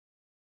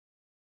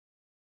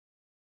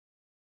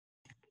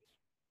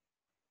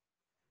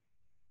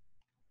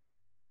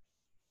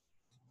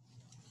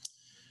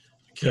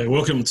Okay,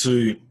 welcome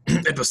to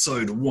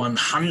episode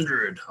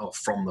 100 of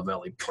From the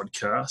Valley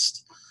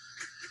podcast.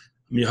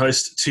 I'm your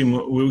host, Tim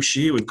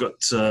Wilshire. We've got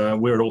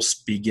where it all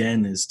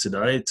began is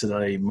today.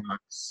 Today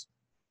marks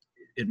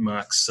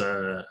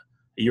a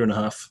year and a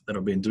half that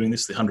I've been doing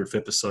this, the 100th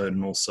episode,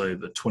 and also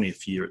the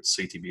 20th year at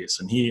CTBS.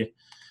 And here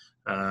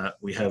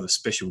we have a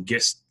special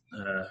guest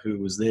who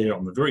was there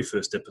on the very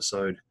first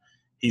episode.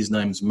 His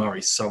name's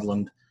Murray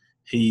Sutherland.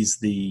 He's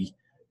the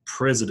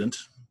president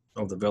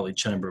of the Valley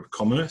Chamber of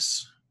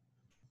Commerce.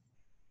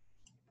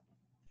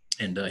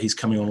 And he's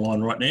coming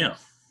online right now.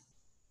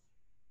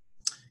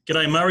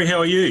 G'day, Murray. How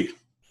are you?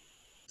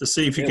 To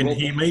see if you can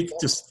hear me,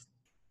 just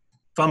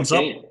thumbs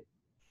up.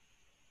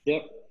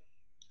 Yep.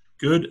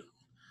 Good.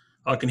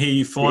 I can hear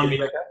you fine.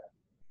 Okay?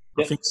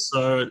 I think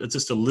so. It's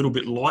just a little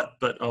bit light,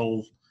 but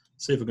I'll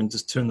see if I can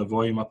just turn the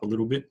volume up a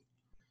little bit.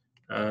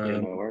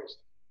 No worries.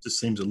 Just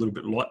seems a little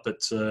bit light,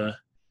 but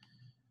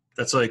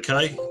that's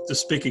okay.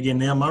 Just speak again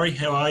now, Murray.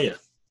 How are you?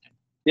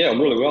 Yeah, I'm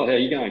really well. How are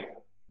you going?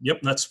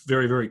 Yep, that's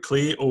very, very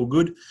clear. All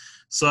good.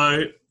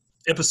 So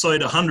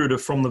episode 100 of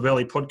From the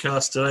Valley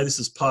podcast today. This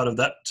is part of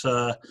that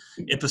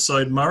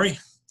episode, Murray.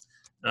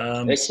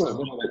 Excellent.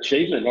 What an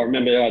achievement. I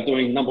remember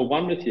doing number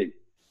one with you.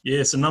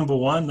 Yeah, so number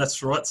one,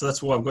 that's right. So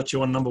that's why I've got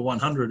you on number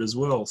 100 as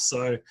well.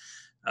 So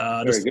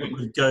just wanted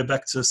to go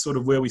back to sort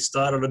of where we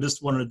started. I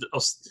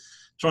was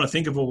trying to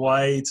think of a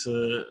way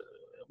to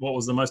what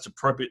was the most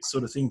appropriate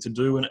sort of thing to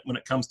do when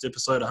it comes to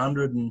episode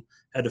 100, and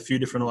had a few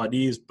different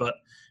ideas. But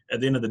at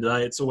the end of the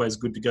day, it's always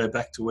good to go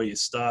back to where you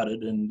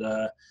started. And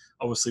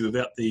obviously,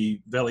 without the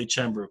Valley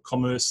Chamber of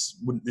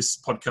Commerce, this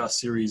podcast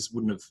series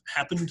wouldn't have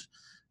happened.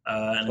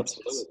 And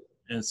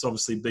it's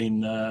obviously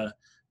been, to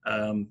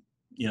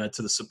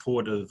the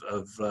support of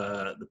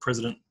the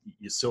president,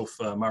 yourself,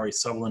 Murray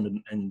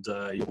Sutherland, and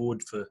your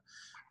board for,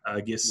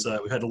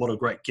 we've had a lot of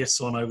great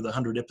guests on over the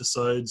 100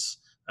 episodes.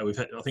 I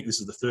think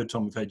this is the third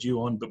time we've had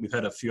you on, but we've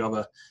had a few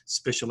other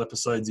special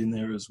episodes in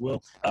there as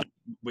well,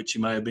 which you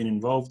may have been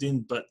involved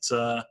in. But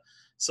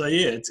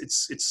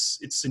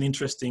it's an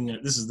interesting.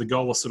 This is the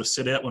goal I sort of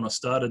set out when I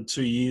started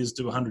 2 years,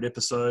 do 100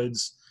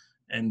 episodes,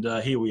 and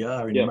here we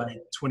are in May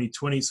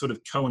 2020. Sort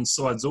of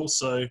coincides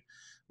also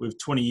with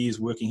 20 years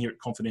working here at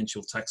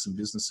Confidential Tax and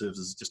Business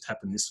Services. It just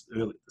happened this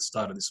early at the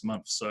start of this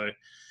month. So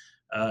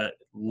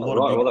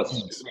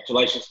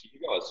congratulations to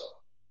you guys.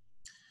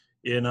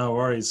 Yeah, no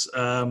worries.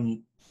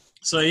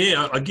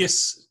 I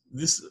guess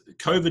this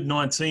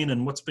COVID-19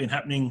 and what's been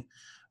happening,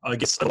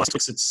 it's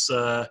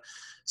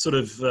sort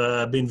of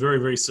been very,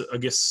 very, I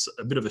guess,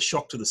 a bit of a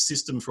shock to the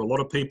system for a lot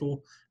of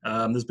people.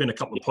 There's been a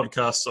couple of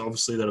podcasts,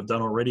 obviously, that I've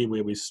done already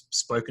where we've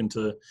spoken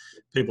to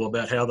people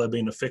about how they've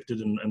been affected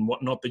and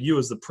whatnot. But you,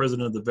 as the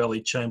president of the Valley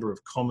Chamber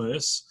of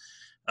Commerce,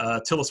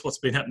 tell us what's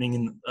been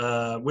happening.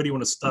 Where do you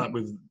want to start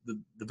with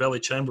the Valley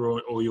Chamber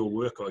or your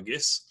work, I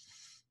guess?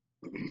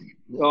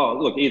 Oh,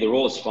 look, either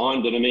or is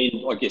fine. But I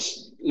mean, I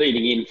guess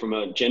leading in from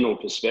a general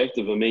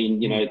perspective, I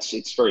mean,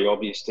 it's very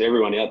obvious to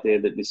everyone out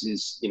there that this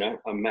is,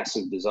 a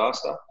massive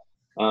disaster.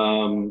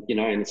 And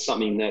it's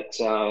something that,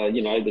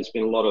 there's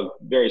been a lot of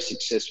very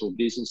successful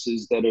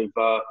businesses that have,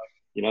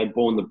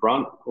 borne the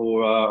brunt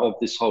of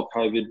this whole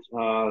COVID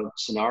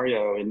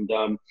scenario. And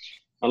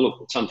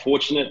look, it's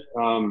unfortunate.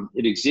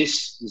 It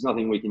exists. There's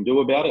nothing we can do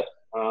about it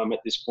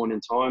at this point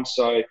in time.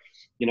 So,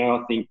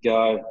 I think,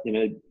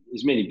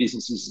 as many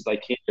businesses as they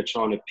can are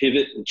trying to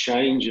pivot and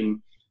change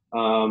and,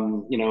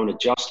 and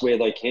adjust where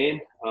they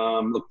can.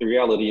 Look, the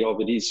reality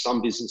of it is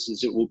some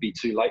businesses it will be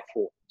too late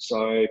for.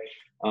 So,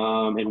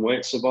 and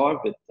won't survive,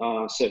 but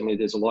certainly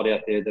there's a lot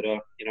out there that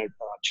are,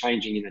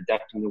 changing and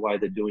adapting the way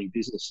they're doing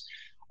business.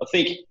 I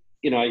think,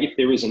 if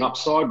there is an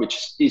upside,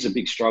 which is a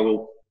big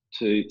struggle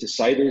to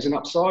say there's an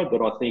upside,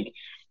 but I think,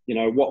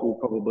 what will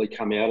probably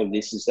come out of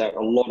this is that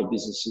a lot of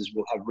businesses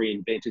will have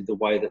reinvented the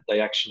way that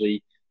they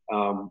actually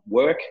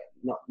work,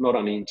 not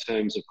only in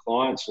terms of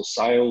clients or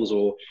sales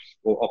or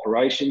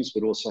operations,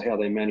 but also how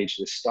they manage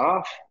their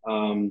staff.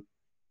 And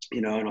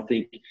I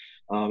think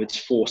it's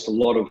forced a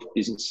lot of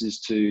businesses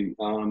to,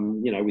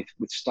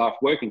 with staff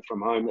working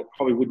from home that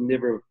probably would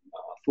never have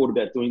thought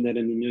about doing that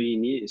in a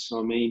million years. So,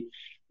 I mean,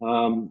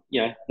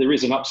 there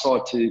is an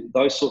upside to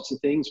those sorts of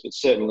things, but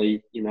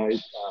certainly,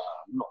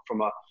 not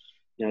from a,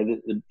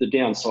 the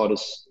downside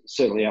is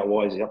certainly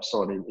outweighs the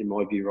upside in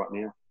my view right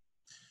now.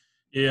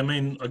 Yeah, I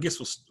mean, I guess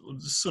we'll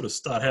just sort of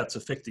start how it's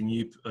affecting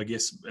you, I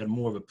guess, at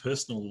more of a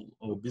personal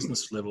or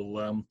business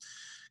level.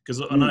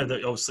 Because I know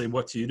that obviously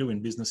what you do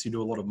in business, you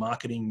do a lot of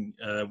marketing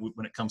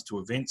when it comes to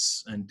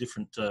events and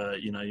different,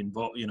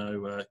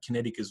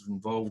 Kinetic is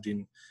involved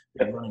in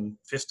running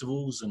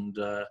festivals, and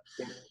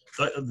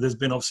there's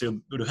been obviously,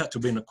 would have had to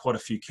have been quite a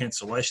few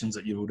cancellations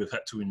that you would have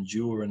had to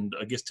endure. And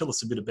I guess tell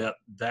us a bit about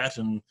that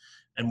and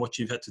what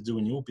you've had to do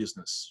in your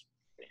business.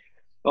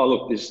 Oh,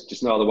 look, there's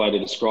just no other way to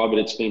describe it.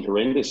 It's been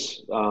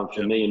horrendous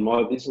for me and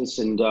my business.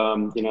 And,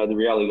 the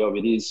reality of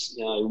it is,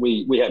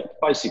 we have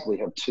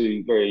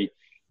two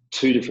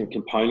different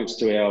components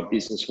to our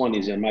business. One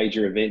is our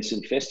major events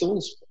and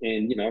festivals.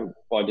 And,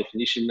 by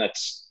definition,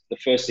 that's the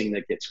first thing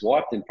that gets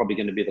wiped and probably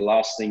going to be the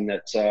last thing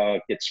that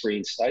gets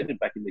reinstated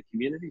back in the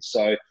community.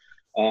 So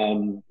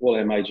all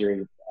our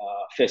major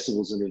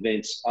festivals and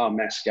events are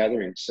mass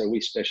gatherings. So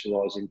we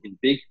specialise in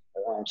big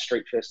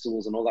street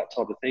festivals and all that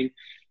type of thing.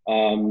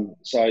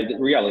 So the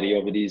reality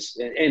of it is,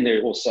 and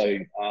they're also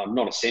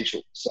not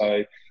essential.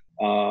 So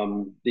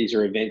these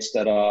are events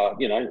that are,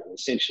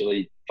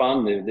 essentially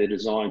fun. They're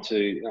designed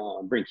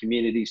to bring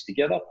communities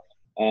together.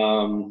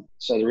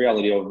 So the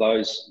reality of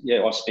those,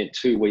 I spent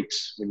 2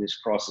 weeks when this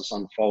crisis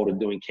unfolded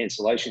doing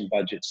cancellation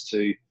budgets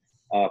to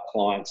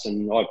clients,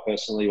 and I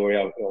personally,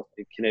 or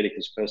Kinetic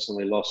has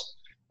personally lost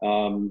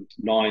 9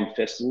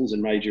 festivals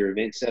and major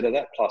events out of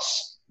that,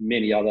 plus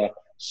many other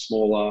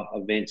smaller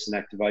events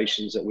and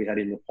activations that we had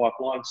in the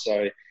pipeline.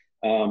 So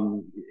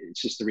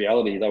it's just the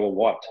reality, they were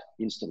wiped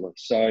instantly.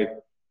 So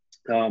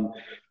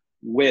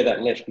where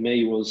that left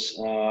me was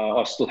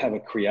I still have a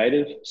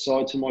creative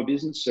side to my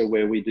business. So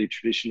where we do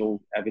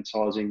traditional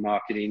advertising,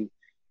 marketing,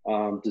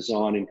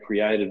 design and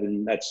creative,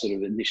 and that's sort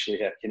of initially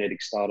how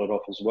Kinetic started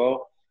off as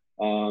well.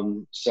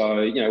 So,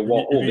 have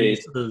you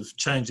sort of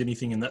changed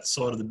anything in that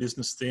side of the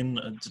business then?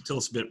 To tell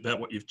us a bit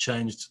about what you've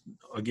changed,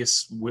 I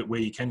guess,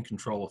 where you can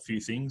control a few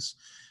things,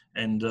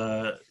 and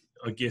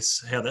I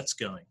guess how that's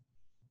going.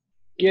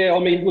 Yeah, I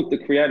mean, look, the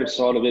creative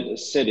side of it, as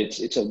I said,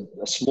 it's a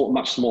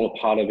much smaller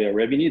part of our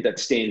revenue that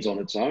stands on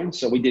its own.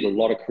 So we did a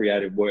lot of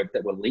creative work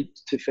that were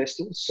linked to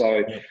festivals.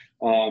 So,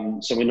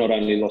 so we not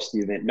only lost the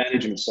event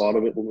management side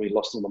of it, but we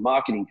lost all the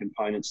marketing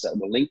components that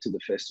were linked to the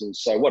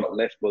festivals. So what it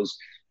left was,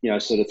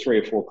 sort of 3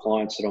 or 4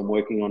 clients that I'm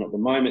working on at the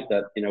moment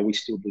that, we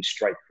still do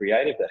straight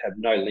creative that have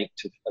no link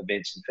to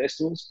events and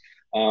festivals.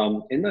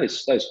 And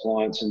those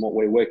clients and what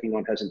we're working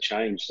on hasn't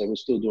changed. So we're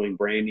still doing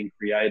branding,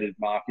 creative,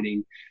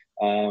 marketing,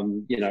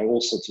 all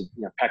sorts of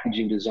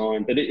packaging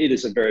design, but it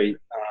is a very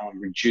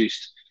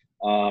reduced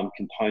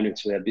component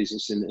to our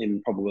business,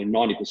 and probably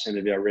 90%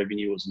 of our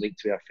revenue is linked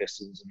to our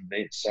festivals and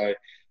events. So,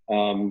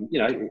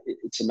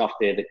 it's enough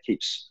there that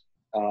keeps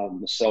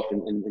myself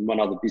and one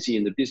other busy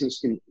in the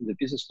business.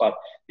 But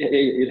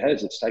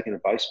it's taken a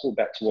baseball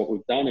back to what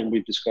we've done, and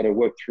we've just got to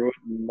work through it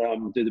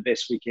and do the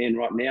best we can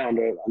right now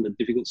under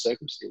difficult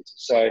circumstances.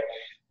 So,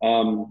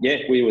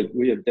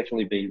 we have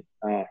definitely been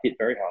hit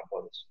very hard by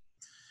this.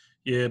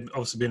 Yeah,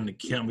 obviously being an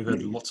accountant, we've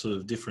had lots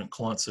of different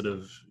clients that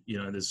have,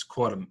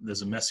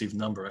 there's a massive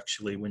number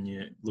actually when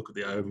you look at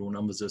the overall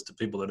numbers as to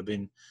people that have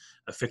been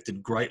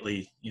affected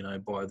greatly,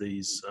 by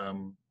these,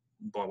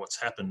 by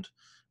what's happened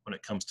when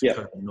it comes to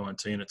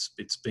COVID-19.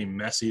 It's been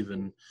massive,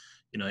 and,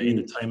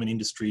 entertainment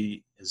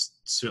industry is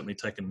certainly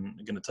going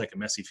to take a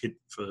massive hit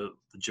for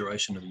the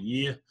duration of the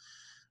year.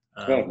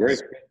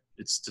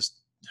 It's just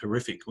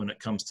horrific when it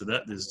comes to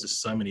that. There's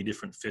just so many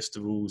different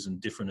festivals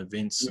and different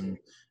events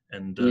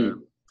and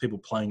people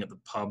playing at the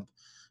pub,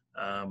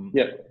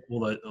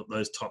 all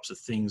those types of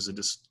things are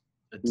just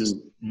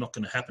not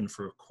going to happen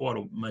for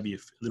maybe a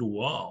little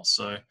while.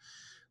 So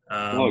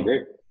I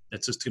agree.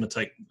 It's just going to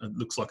take. It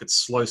looks like it's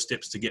slow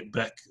steps to get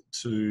back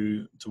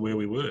to where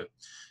we were.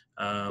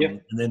 And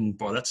then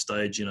by that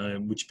stage,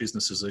 which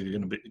businesses are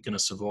going to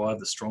survive?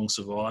 The strong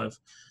survive.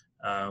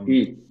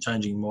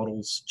 Changing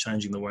models,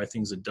 changing the way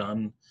things are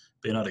done,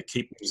 being able to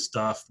keep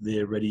staff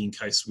there ready in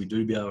case we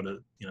do be able to,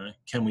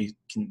 can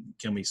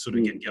we sort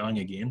of get going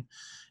again?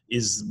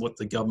 Is what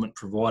the government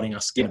providing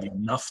us going to be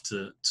enough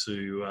to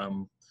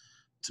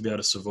be able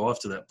to survive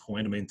to that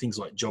point? I mean, things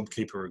like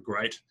JobKeeper are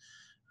great,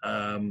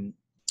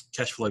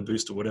 Cash Flow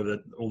Boost or whatever.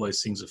 All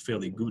those things are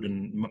fairly good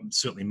and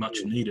certainly much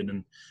needed.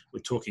 And we're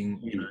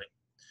talking,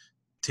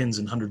 tens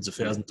and hundreds of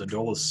thousands of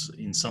dollars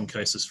in some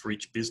cases for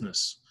each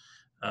business.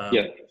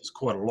 It's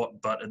quite a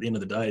lot, but at the end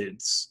of the day,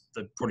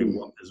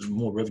 there's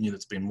more revenue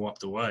that's been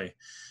wiped away.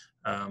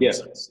 So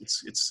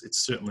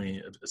it's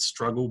certainly a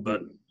struggle,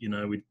 but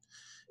I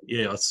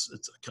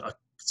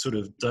sort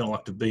of don't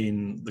like to be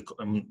in the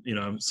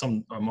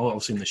I'm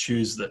obviously in the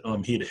shoes that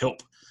I'm here to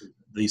help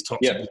these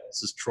types of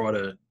businesses try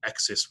to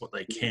access what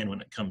they can when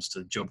it comes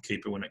to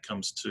JobKeeper, when it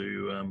comes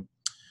to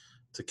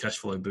Cash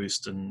Flow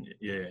Boost, and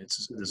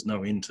there's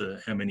no end to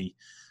how many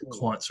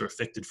clients are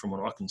affected from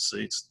what I can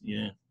see.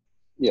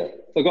 Yeah,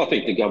 look, I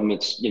think the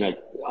government's,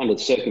 under the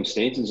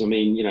circumstances, I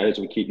mean, as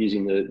we keep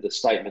using the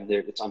statement there,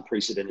 it's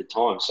unprecedented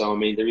time. So, I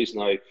mean, there is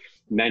no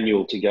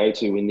manual to go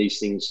to when these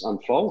things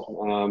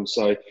unfold.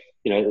 So,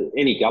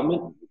 any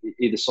government,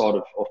 either side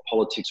of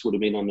politics, would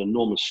have been under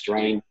enormous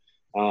strain,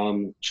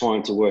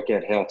 trying to work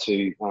out how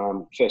to,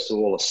 first of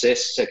all,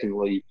 assess,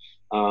 secondly,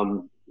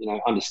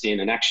 understand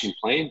an action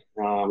plan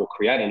or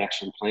create an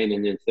action plan,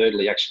 and then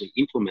thirdly, actually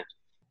implement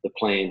the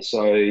plan.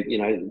 So,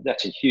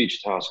 that's a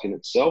huge task in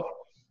itself.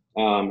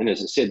 And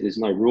as I said, there's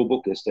no rule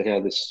book as to how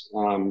this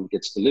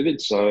gets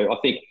delivered. So I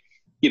think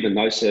given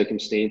those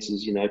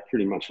circumstances,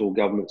 pretty much all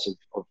governments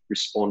have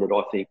responded,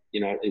 I think,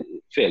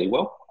 fairly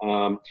well.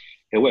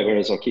 However,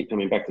 as I keep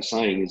coming back to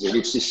saying, is that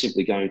it's just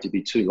simply going to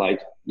be too late,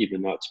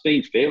 even though it's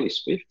been fairly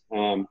swift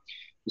for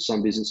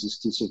some businesses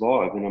to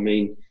survive. And I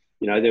mean,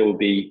 there will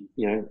be,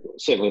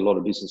 certainly a lot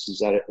of businesses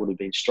that would have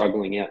been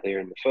struggling out there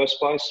in the first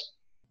place.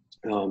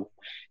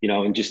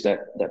 And just that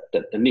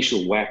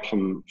initial whack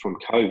from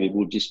COVID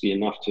would just be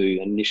enough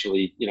to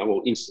initially,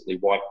 instantly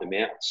wipe them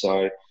out.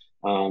 So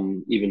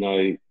even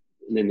though,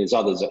 and then there's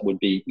others that would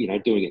be,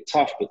 doing it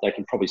tough, but they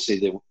can probably see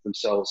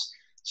themselves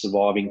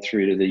surviving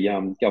through to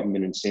the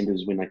government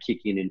incentives when they kick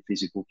in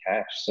physical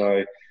cash.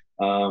 So,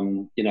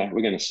 we're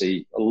going to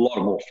see a lot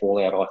more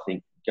fallout, I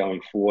think,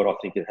 going forward. I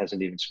think it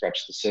hasn't even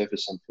scratched the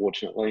surface,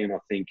 unfortunately. And I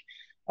think,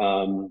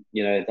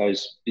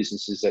 those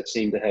businesses that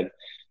seem to have,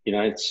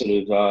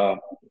 sort of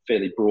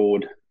fairly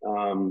broad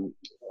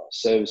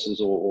services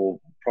or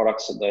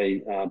products that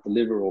they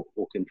deliver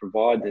or can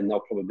provide, then they'll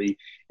probably be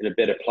in a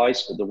better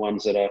place. But the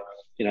ones that are,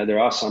 there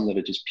are some that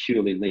are just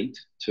purely linked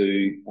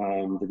to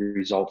the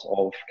result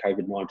of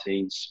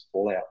COVID-19's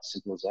fallout,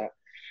 simple as that.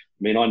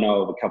 I mean, I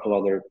know of a couple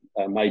other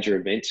major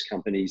events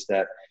companies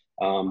that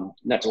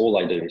that's all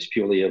they do is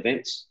purely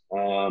events,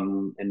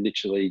 and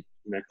literally,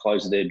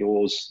 close their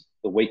doors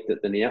the week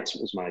that the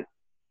announcement was made.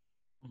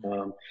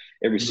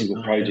 Every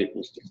single project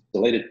was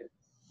deleted.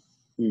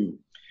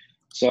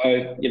 So,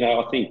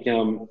 I think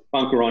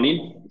bunker on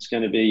in. It's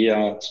going to be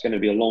a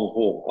long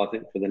haul. I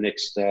think for the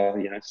next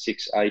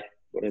 6, 8,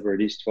 whatever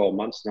it is, 12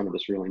 months. None of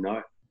us really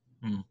know.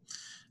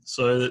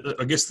 So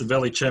I guess the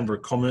Valley Chamber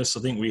of Commerce,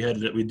 I think we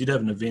did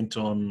have an event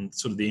on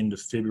sort of the end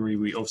of February.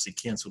 We obviously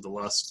cancelled the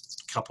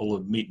last couple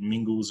of meet and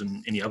mingles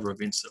and any other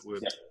events that were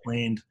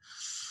planned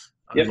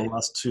over the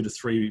last 2 to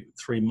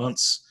 3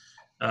 months.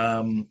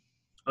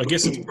 I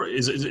guess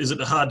is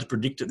it hard to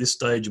predict at this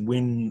stage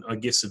when, I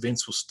guess,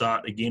 events will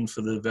start again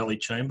for the Valley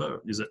Chamber?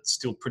 Is it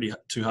still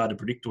too hard to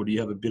predict, or do you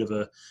have a bit of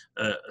a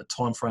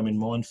time frame in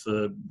mind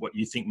for what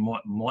you think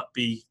might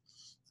be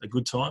a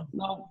good time?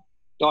 No,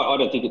 I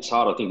don't think it's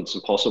hard. I think it's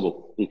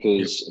impossible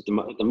because at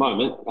the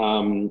moment,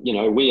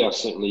 we are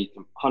certainly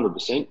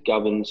 100%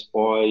 governed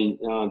by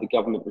the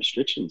government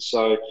restrictions.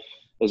 So,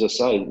 as I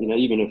say,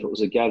 even if it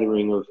was a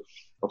gathering of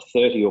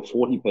 30 or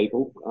 40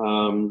 people,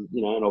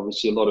 and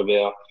obviously a lot of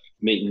our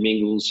meet and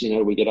mingles,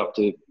 we get up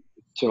to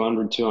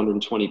 200,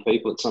 220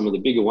 people at some of the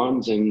bigger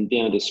ones, and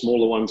down to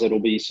smaller ones that'll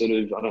be sort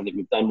of, I don't think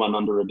we've done one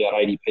under about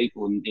 80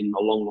 people in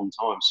a long, long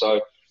time. So,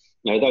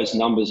 those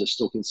numbers are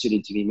still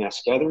considered to be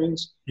mass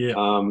gatherings.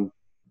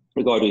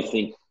 But I do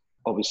think,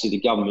 obviously, the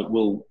government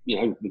will,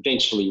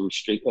 eventually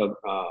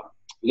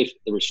lift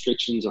the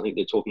restrictions. I think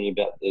they're talking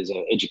about there's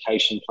an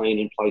education plan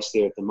in place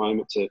there at the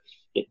moment to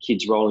get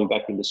kids rolling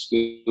back into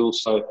school.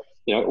 So,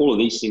 all of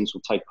these things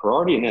will take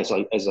priority, and as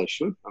they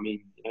should. I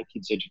mean,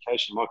 kids'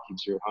 education. My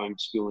kids are at home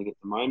schooling at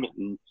the moment,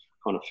 and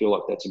kind of feel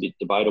like that's a bit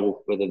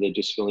debatable whether they're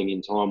just filling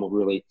in time or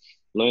really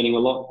learning a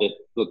lot. But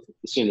look,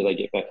 the sooner they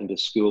get back into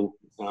school,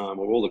 or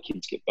all the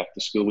kids get back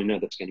to school, we know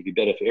that's going to be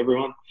better for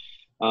everyone.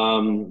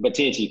 But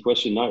to answer your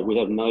question, no, we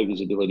have no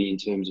visibility in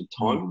terms of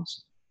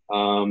timings.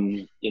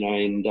 And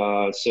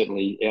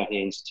certainly our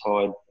hands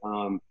are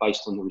tied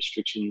based on the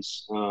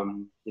restrictions,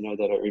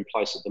 that are in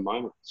place at the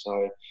moment.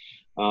 So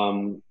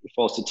if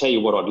I was to tell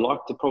you what I'd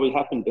like to probably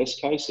happen,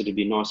 best case, it'd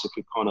be nice if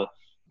we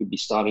could be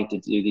starting to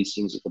do these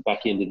things at the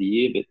back end of the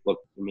year. But look,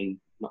 I mean,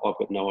 I've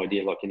got no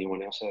idea like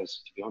anyone else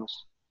has, to be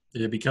honest.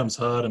 Yeah, it becomes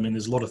hard. I mean,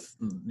 there's a lot of,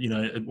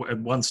 at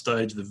one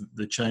stage,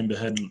 the chamber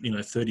had,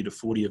 30 to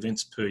 40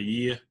 events per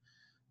year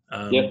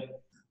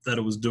that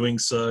it was doing.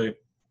 So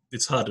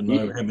it's hard to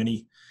know how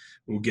many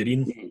will get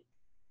in.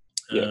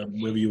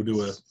 Whether you'll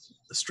do a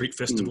street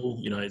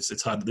festival,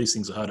 it's hard. These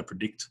things are hard to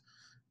predict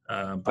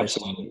based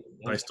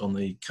on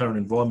the current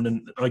environment.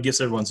 And I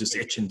guess everyone's just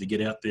itching to get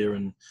out there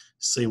and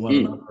see one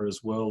another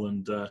as well.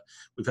 And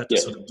we've had to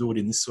sort of do it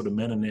in this sort of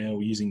manner now.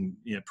 We're using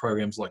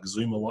programs like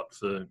Zoom a lot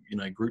for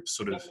group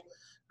sort of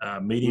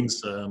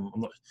meetings.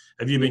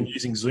 Have you been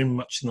using Zoom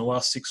much in the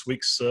last 6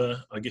 weeks?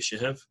 I guess you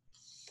have.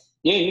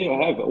 Yeah,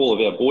 I have. All of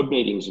our board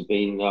meetings have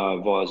been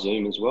via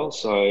Zoom as well.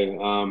 So,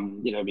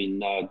 been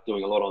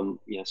doing a lot on,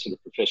 sort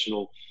of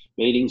professional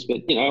meetings.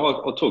 But,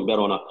 I'll talk about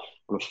on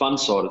a fun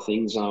side of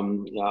things.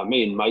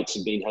 Me and mates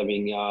have been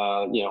having,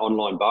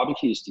 online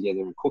barbecues together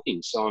and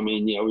cooking. So, I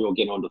mean, we all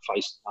get onto I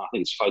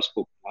think it's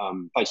Facebook,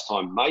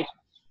 FaceTime Mate.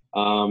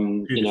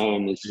 And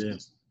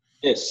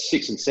there's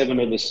 6 and 7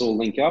 of us all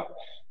link up.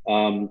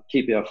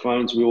 Keep our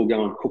phones, we all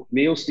go and cook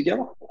meals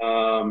together,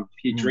 a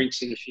few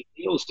drinks and a few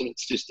meals, and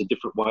it's just a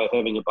different way of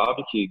having a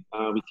barbecue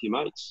with your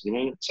mates.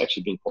 It's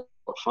actually been quite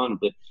fun.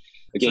 But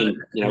again,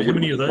 so, how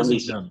many of those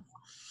have you done?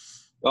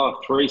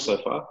 3 so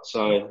far,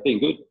 so been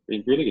good,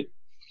 been really good.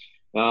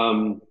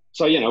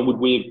 So would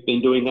we have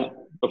been doing that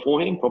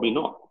beforehand? Probably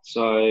not.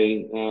 So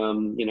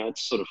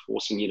it's sort of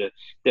forcing you to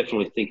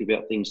definitely think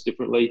about things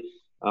differently.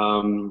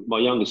 My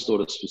youngest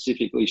daughter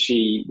specifically,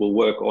 she will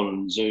work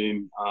on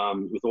Zoom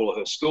with all of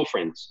her school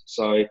friends.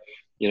 So,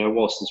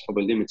 whilst there's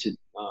probably limited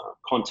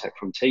contact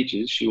from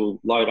teachers, she will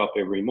load up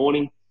every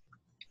morning.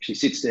 She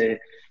sits there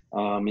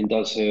and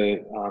does her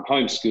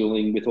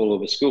homeschooling with all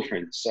of her school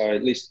friends. So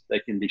at least they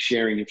can be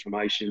sharing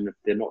information if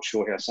they're not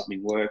sure how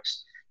something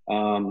works.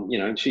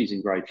 And she's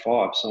in grade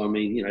 5. So, I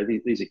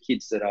mean, these are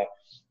kids that are,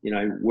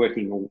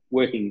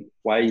 working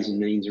ways and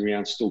means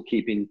around still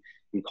keeping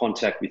in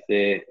contact with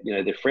their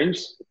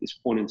friends at this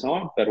point in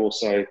time, but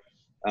also,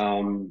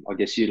 I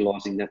guess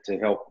utilising that to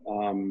help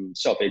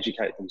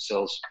self-educate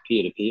themselves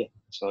peer to peer.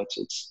 So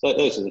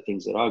those are the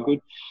things that are good.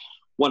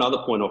 One other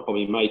point I'll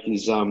probably make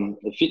is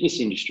the fitness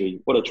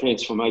industry. What a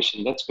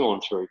transformation that's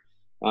gone through.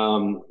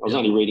 I was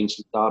only reading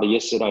some data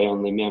yesterday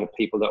on the amount of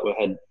people that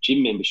had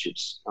gym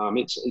memberships.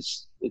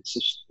 It's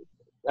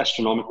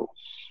astronomical.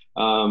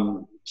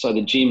 So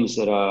the gyms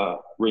that are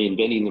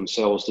reinventing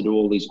themselves to do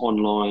all these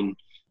online,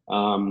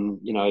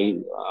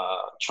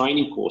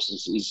 training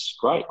courses is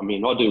great. I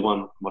mean, I do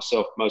one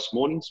myself most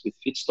mornings with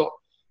Fitstop,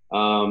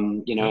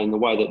 and the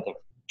way that they've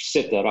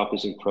set that up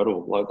is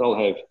incredible. Like they'll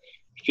have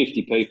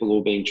 50 people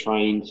all being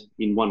trained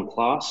in one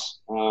class,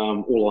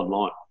 all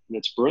online. And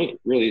it's brilliant.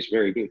 It really is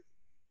very good.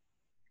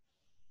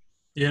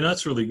 Yeah, no,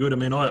 that's really good. I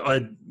mean,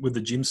 I with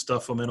the gym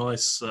stuff, I mean, I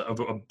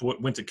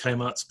went to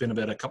Kmart, spent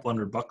about a couple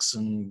 $100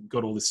 and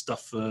got all this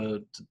stuff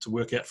to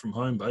work out from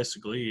home,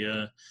 basically.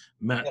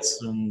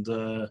 Mats and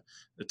the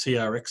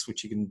TRX,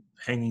 which you can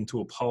hang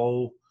into a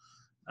pole,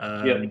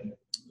 medicine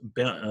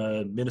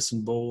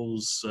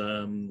balls,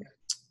 all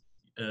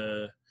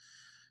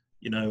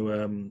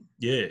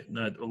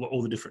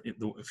the different,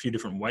 a few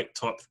different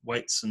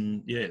weights,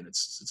 and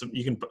it's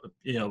you can,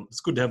 it's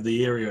good to have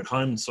the area at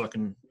home so I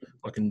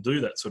can do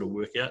that sort of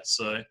workout.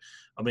 So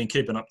I've been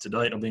keeping up to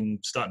date. I've been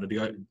starting to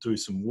go do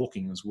some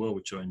walking as well,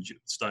 which I'm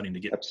starting to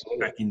get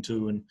back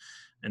into, and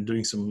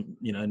doing some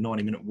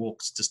 90-minute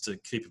walks just to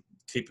keep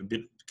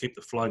the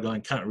flow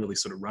going. Can't really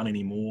sort of run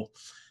anymore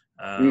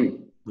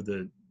with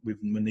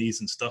my knees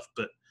and stuff,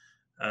 but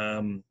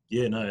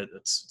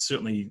it's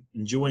certainly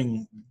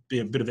enjoying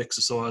a bit of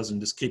exercise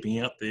and just keeping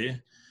out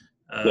there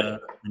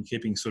and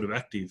keeping sort of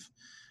active.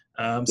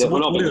 I've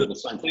been doing the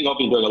same thing. I've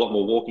been doing a lot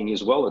more walking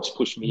as well. It's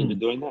pushed me into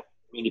doing that.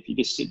 I mean, if you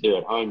just sit there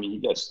at home, you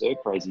go stir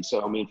crazy.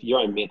 So, I mean, for your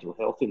own mental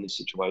health in this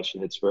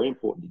situation, it's very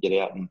important to get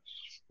out and,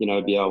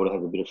 be able to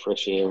have a bit of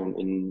fresh air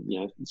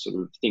and sort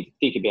of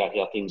think about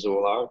how things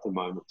all are at the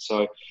moment.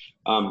 So,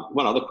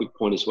 one other quick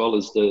point as well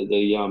is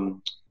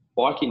the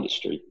bike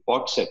industry,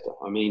 bike sector.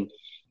 I mean,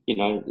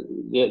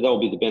 they'll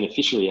be the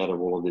beneficiary out of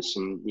all of this.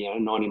 And,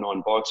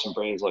 99 bikes and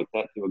brands like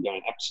that who are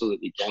going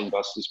absolutely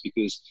gangbusters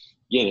because,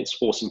 again, it's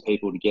forcing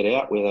people to get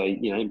out where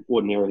they,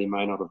 ordinarily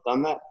may not have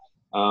done that.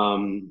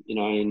 And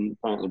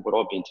apparently what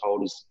I've been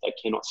told is they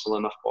cannot sell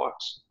enough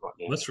bikes right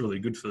now. That's really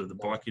good for the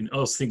biking. I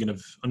was thinking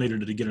I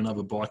needed to get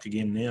another bike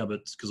again now,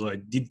 but because I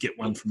did get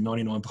one from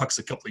 99 bucks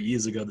a couple of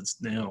years ago that's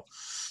now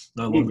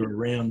no longer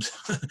around.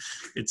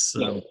 But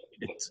so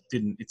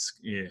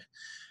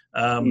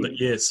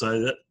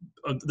that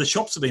the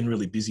shops have been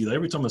really busy though.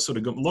 Every time I sort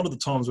of a lot of the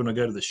times when I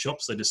go to the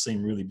shops, they just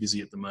seem really busy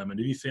at the moment.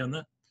 Have you found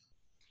that?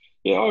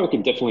 Yeah, I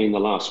reckon definitely in the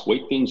last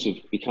week things have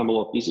become a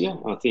lot busier.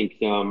 I think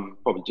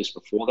probably just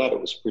before that it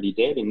was pretty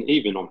dead, and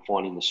even I'm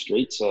finding the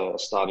streets are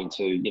starting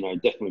to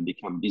definitely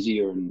become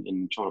busier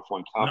and trying to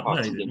find car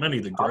parks. Many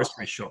of the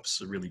grocery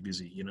shops are really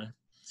busy,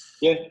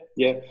 Yeah.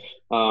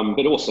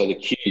 But also the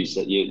queues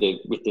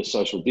with the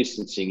social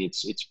distancing,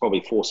 it's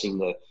probably forcing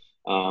the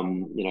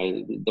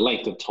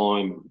length of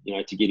time,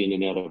 to get in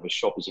and out of a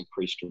shop has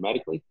increased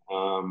dramatically.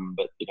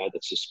 But,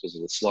 that's just because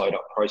of the slowed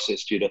up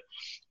process due to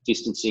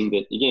distancing.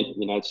 But again,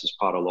 it's just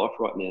part of life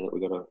right now that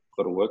we've got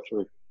to work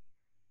through.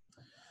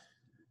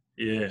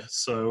 Yeah.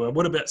 So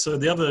what about,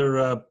 the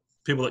other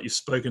people that you've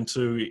spoken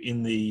to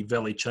in the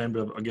Valley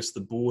Chamber, I guess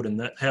the board and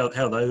that, how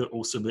they've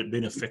also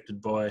been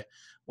affected by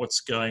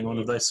what's going on?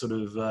 Have they sort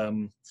of,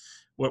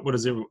 what are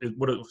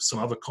some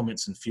other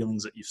comments and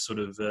feelings that you've sort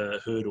of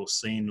heard or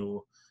seen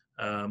or,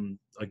 I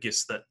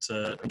guess that.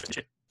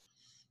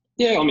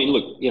 Yeah, I mean,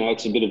 look,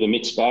 it's a bit of a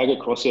mixed bag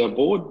across our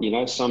board.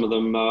 Some of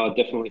them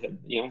definitely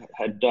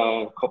had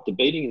copped a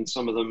beating, and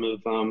some of them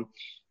have,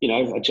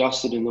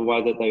 adjusted in the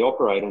way that they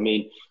operate. I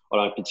mean, I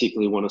don't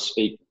particularly want to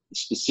speak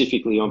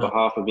specifically on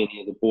behalf of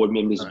any of the board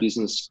members'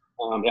 business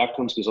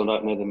outcomes because I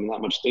don't know them in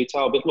that much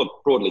detail. But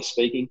look, broadly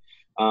speaking,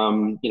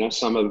 some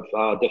have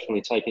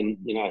definitely taken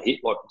a hit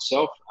like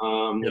myself,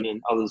 and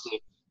then others are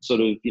sort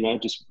of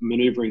just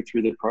manoeuvring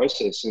through the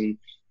process and.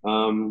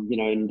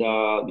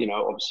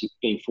 Obviously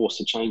being forced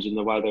to change in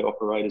the way they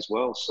operate as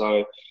well.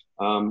 So,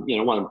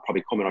 one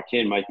probably comment I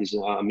can make is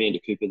Amanda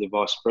Cooper, the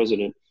Vice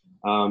President,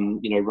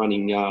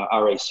 running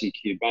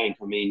RACQ Bank.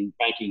 I mean,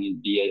 banking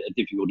would be a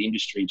difficult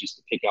industry just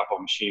to pick up,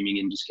 I'm assuming,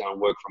 and just go and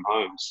work from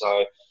home.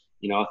 So,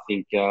 I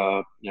think,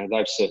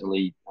 they've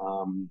certainly,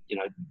 from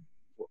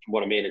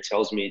what Amanda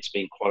tells me, it's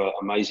been quite an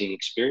amazing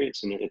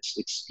experience, and it's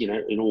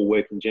it all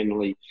working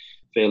generally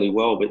fairly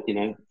well, but,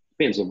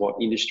 depends on what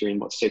industry and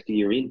what sector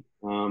you're in.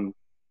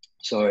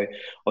 So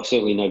I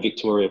certainly know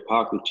Victoria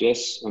Park with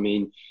Jess. I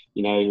mean,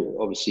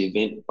 obviously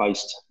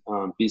event-based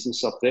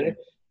business up there.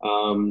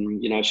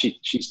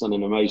 She's done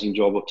an amazing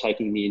job of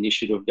taking the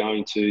initiative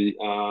going to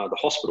the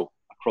hospital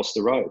across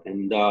the road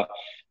and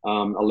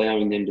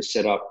allowing them to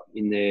set up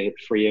in their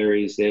free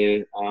areas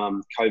their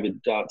COVID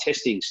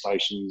testing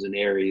stations and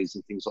areas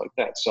and things like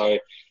that. So,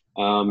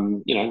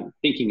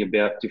 thinking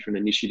about different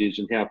initiatives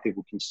and how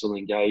people can still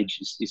engage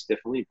is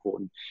definitely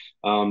important.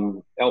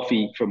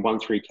 Alfie from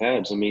 13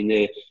 Cabs, I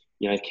mean,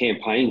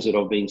 campaigns that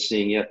I've been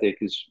seeing out there,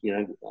 because,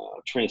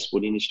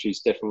 transport industry is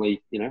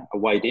definitely, a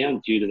way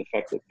down due to the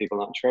fact that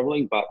people aren't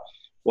traveling. But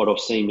what I've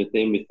seen with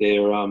them, with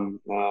their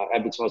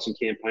advertising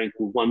campaign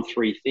called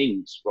 1-3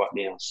 Things right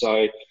now.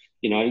 So,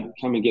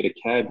 come and get a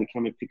cab to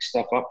come and pick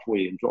stuff up for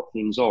you and drop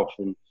things off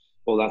and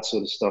all that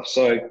sort of stuff.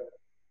 So,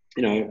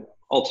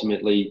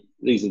 ultimately,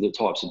 these are the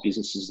types of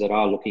businesses that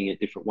are looking at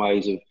different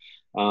ways of,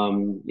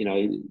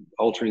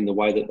 altering the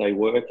way that they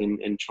work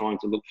and trying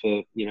to look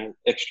for,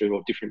 extra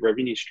or different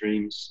revenue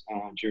streams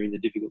during the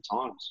difficult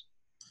times.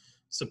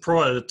 So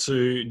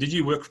did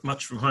you work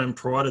much from home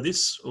prior to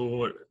this,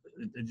 or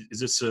is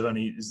this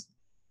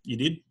you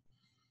did?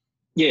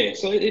 Yeah,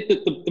 so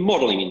the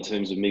modelling in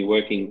terms of me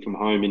working from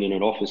home in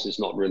an office has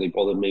not really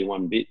bothered me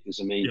one bit,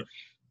 because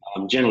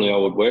generally I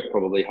would work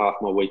probably half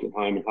my week at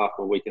home and half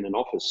my week in an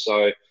office.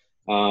 So,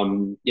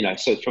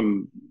 so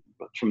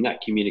from that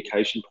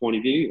communication point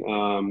of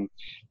view,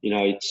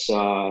 it's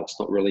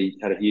not really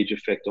had a huge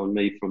effect on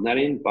me from that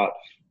end. But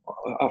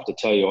I have to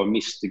tell you, I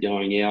missed the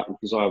going out,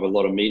 because I have a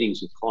lot of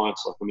meetings with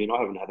clients. I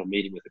haven't had a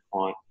meeting with a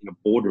client in a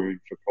boardroom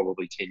for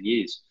probably 10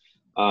 years.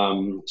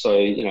 So,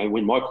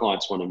 when my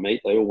clients want to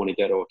meet, they all want to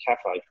go to a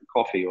cafe for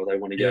coffee, or they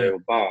want to go to a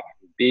bar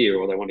for beer,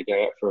 or they want to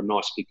go out for a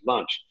nice big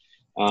lunch.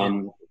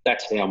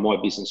 That's how my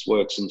business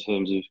works in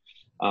terms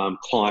of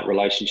client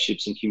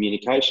relationships and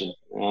communication.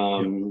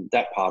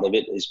 That part of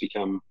it has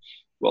become,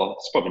 well,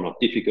 it's probably not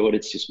difficult.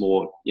 It's just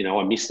more,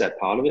 I miss that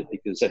part of it,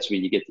 because that's where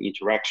you get the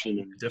interaction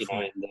and,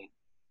 and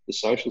the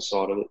social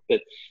side of it.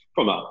 But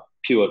from a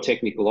pure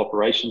technical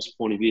operations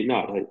point of view,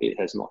 no, it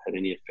has not had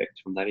any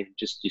effect from that end,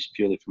 just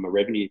purely from a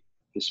revenue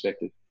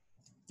perspective.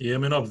 Yeah,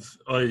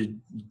 I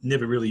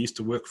never really used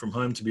to work from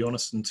home, to be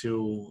honest,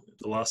 until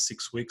the last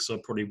 6 weeks. So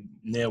probably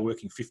now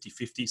working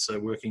 50-50, so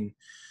working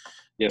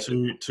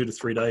 2 to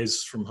 3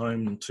 days from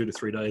home and 2 to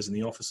 3 days in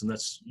the office. And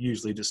that's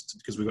usually just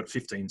because we've got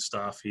 15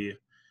 staff here.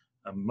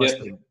 Most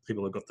of the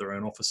people have got their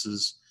own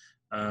offices.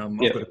 I've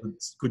got a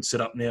good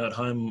setup now at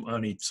home. I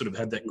only sort of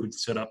had that good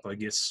setup, I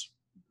guess,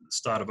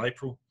 start of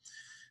April.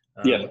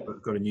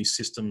 I've got a new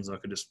system. So I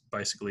could just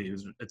basically,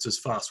 it's as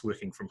fast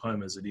working from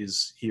home as it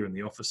is here in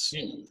the office.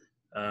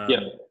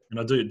 And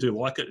I do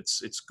like it.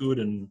 It's good,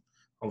 and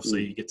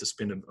obviously you get to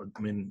spending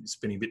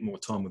a bit more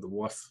time with the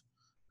wife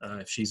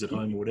if she's at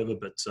home or whatever.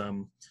 But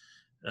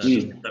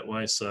doing it that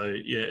way, so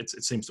it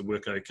seems to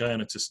work okay,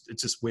 and it's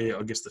just where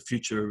I guess the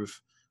future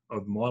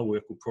of my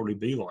work will probably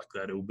be like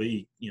that. It'll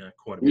be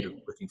quite a bit of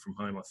working from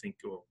home, I think,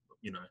 or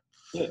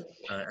But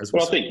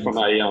I think from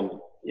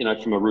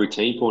a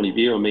routine point of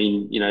view,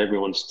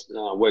 everyone's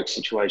work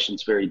situation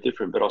is very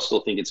different, but I still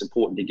think it's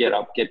important to get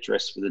up, get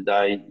dressed for the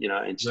day,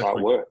 and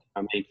start work.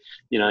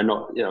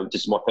 Not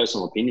just my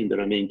personal opinion, but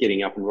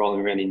getting up and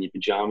rolling around in your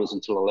pajamas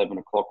until 11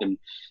 o'clock and,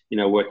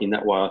 working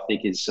that way, I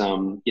think is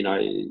something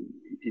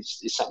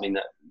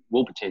that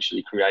will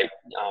potentially create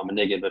a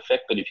negative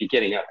effect. But if you're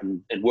getting up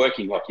and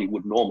working like you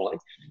would normally,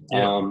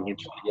 and trying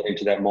to get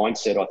into that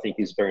mindset, I think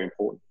is very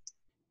important.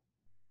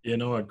 Yeah,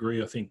 no, I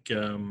agree. I think,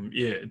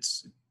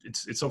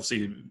 it's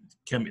obviously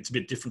it's a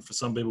bit different for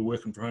some people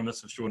working from home,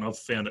 that's for sure. And I've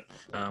found it,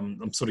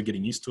 I'm sort of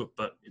getting used to it,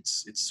 but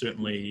it's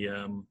certainly,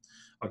 I'm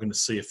going to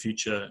see a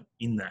future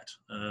in that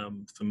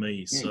for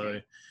me. So,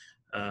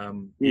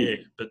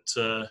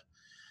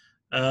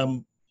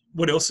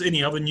 what else?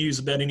 Any other news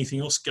about anything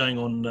else going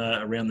on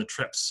around the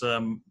traps,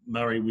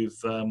 Murray, with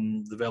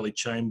the Valley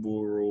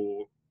Chamber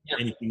or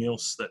anything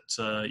else that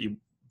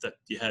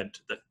you had?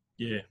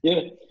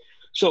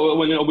 So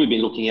we've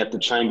been looking at the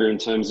chamber in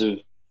terms of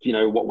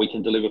what we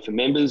can deliver for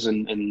members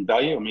and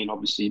value.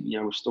 Obviously,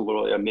 we've still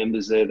got our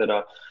members there that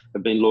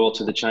have been loyal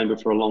to the chamber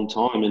for a long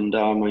time, and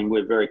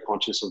we're very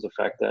conscious of the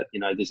fact that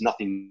there's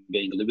nothing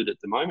being delivered at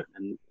the moment.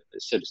 And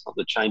as I said, it's not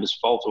the chamber's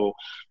fault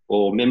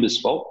or members'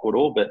 fault at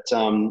all. But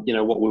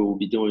what we will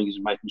be doing is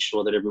making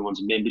sure that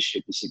everyone's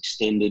membership is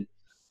extended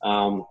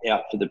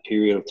out for the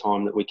period of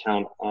time that we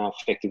can't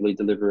effectively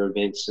deliver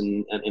events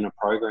and a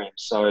program.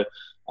 So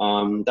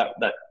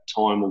that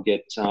time will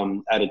get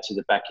added to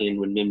the back end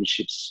when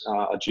memberships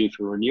are due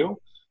for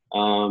renewal.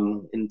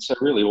 And so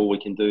really all we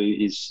can do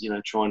is,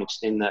 try and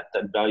extend that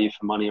value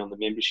for money on the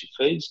membership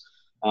fees.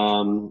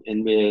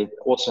 And we're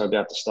also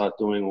about to start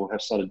doing, or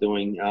have started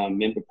doing,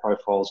 member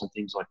profiles and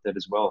things like that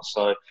as well.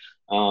 So,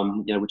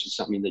 which is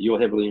something that you're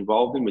heavily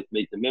involved in with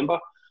Meet the Member.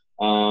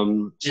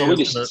 We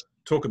just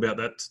talk about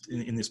that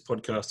in this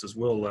podcast as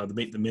well. The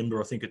Meet the Member,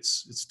 I think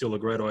it's still a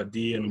great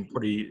idea, and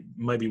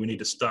maybe we need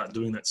to start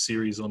doing that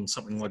series on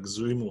something like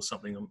Zoom or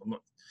something. I'm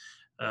not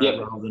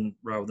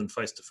rather than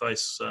face to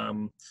face. I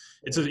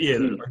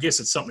guess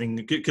it's something,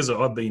 because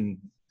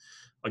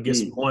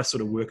my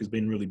sort of work has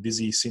been really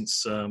busy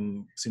since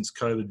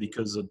COVID,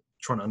 because of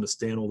trying to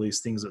understand all these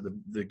things that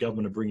the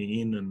government are bringing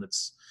in, and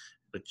it's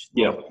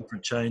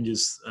different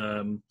changes.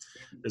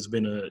 There's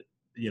been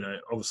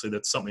obviously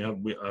that's something I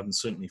haven't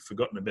certainly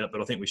forgotten about,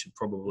 but I think we should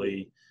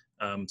probably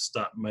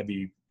start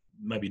maybe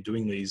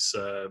doing these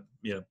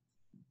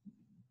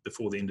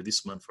before the end of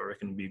this month. I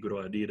reckon it'd be a good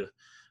idea to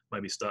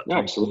maybe start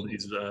doing some of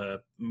these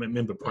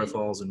member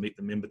profiles and Meet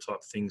the Member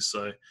type things.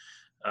 So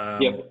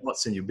Might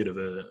send you a bit of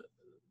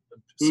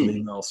some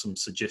email, some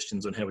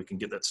suggestions on how we can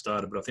get that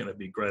started, but I think that'd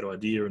be a great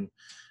idea. And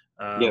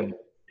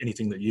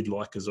anything that you'd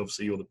like, because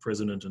obviously you're the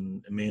president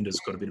and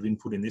Amanda's got a bit of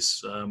input in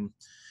this.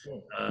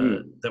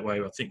 That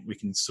way I think we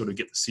can sort of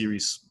get the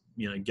series,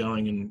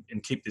 going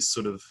and keep this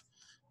sort of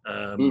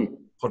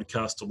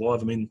podcast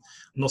alive. I mean,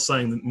 I'm not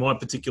saying that my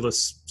particular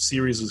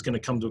series is going to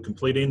come to a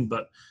complete end,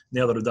 but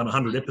now that I've done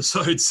 100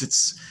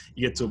 episodes,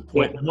 you get to a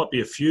point. There might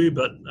be a few,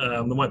 but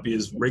there won't be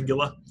as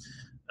regular.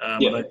 I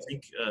don't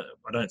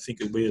think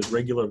it'll be as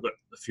regular. I've got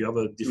a few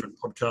other different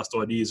podcast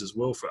ideas as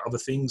well for other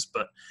things,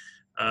 but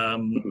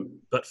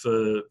for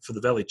the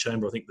Valley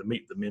Chamber, I think the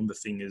Meet the Member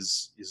thing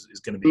is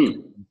going to be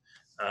good.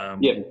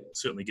 We'll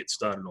certainly get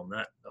started on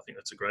that. I think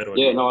that's a great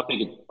idea. Yeah, no, I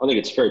think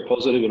it's very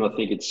positive, and I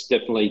think it's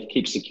definitely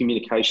keeps the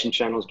communication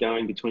channels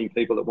going between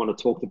people that want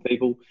to talk to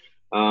people.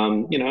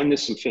 And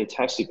there's some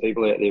fantastic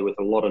people out there with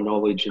a lot of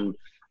knowledge and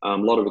a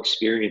lot of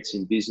experience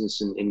in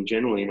business and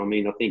generally. And I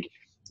mean, I think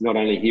not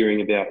only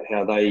hearing about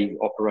how they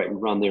operate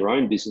and run their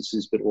own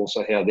businesses, but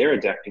also how they're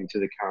adapting to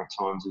the current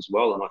times as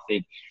well. And I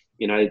think,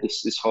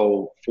 this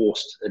whole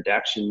forced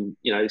adaptation,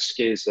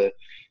 scares the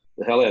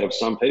hell out of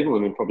some people,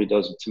 and it probably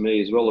does it to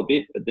me as well a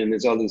bit. But then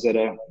there's others that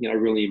are,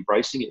 really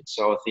embracing it.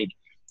 So I think,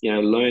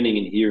 learning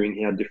and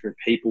hearing how different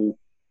people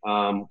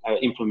are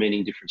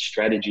implementing different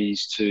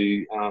strategies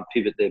to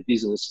pivot their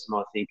business. And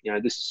I think,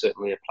 this is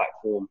certainly a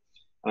platform,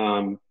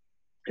 an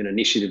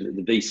initiative that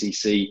the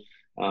VCC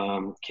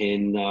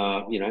can,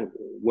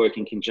 work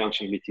in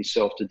conjunction with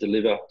yourself to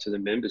deliver to the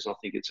members. I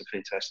think it's a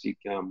fantastic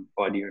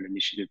idea and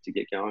initiative to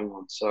get going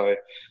on. So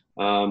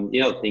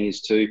the other thing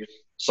is too,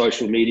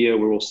 social media.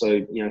 We're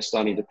also,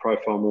 starting to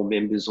profile more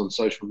members on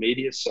social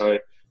media. So,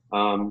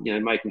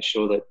 making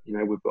sure that,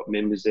 we've got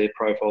members there,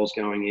 profiles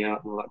going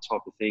out and all that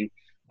type of thing,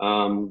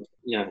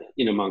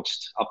 in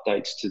amongst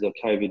updates to the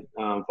COVID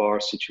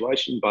virus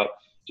situation. But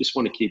just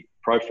want to keep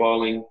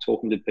profiling,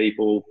 talking to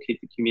people, keep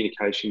the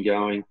communication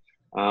going.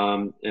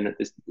 And at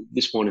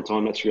this point in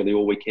time, that's really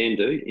all we can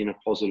do in a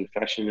positive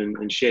fashion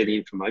and share the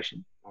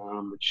information,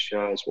 which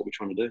is what we're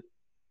trying to do.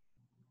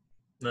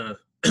 No,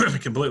 I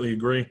completely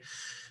agree.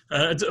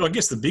 I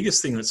guess the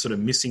biggest thing that's sort of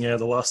missing out of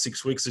the last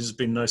 6 weeks has just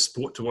been no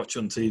sport to watch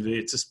on TV.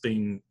 It's just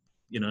been,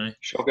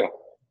 shocker.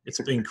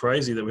 It's been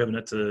crazy that we haven't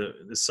had to.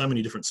 There's so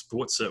many different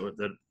sports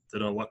that I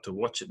like to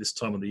watch at this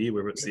time of the year,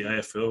 whether it's the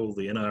AFL,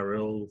 the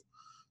NRL,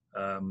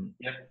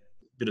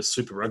 bit of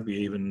Super Rugby,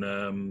 even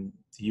the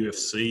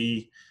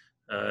UFC.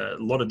 A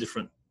lot of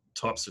different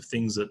types of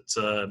things that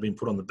have been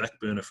put on the back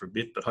burner for a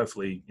bit, but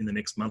hopefully in the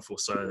next month or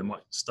so they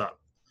might start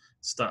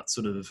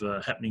sort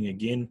of happening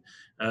again.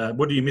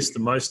 What do you miss the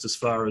most as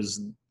far as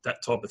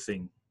that type of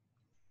thing?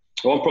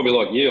 Well, I'm probably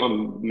like you.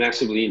 I'm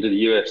massively into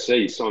the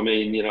UFC. So, I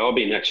mean, I've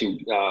been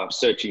actually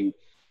searching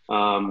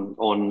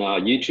on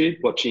YouTube,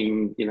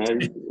 watching,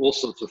 all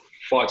sorts of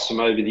fights from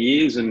over the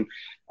years. And,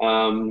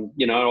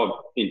 I've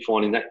been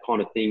finding that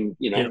kind of thing,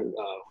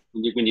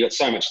 when you got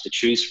so much to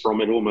choose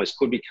from, it almost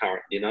could be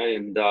current, and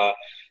I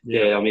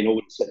mean, I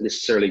wouldn't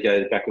necessarily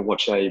go back and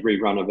watch a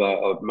rerun of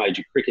a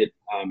major cricket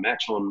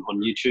match on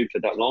YouTube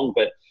for that long.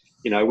 But,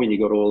 when you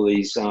got all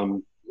these sort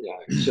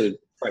of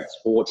great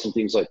sports and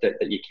things like that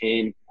you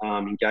can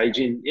engage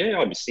in,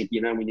 I just think,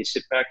 when you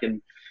sit back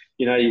and,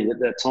 at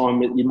that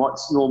time, you might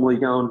normally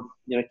go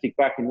and, kick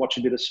back and watch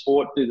a bit of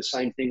sport, do the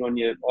same thing on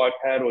your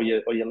iPad or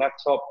your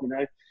laptop,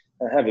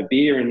 have a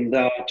beer and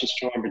just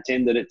try and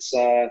pretend that it's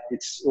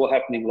all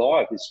happening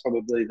live. It's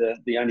probably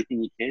the only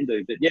thing you can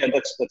do. But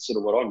that's sort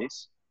of what I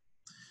miss.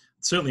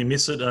 Certainly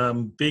miss it.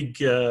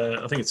 Big,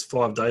 I think it's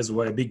 5 days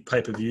away. A big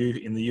pay-per-view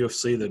in the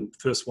UFC, the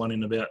first one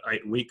in about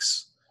 8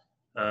 weeks.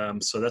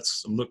 So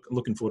I'm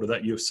looking forward to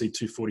that. UFC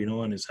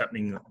 249 is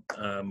happening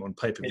on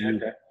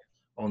pay-per-view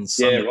on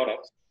Sunday. Yeah, right.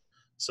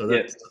 So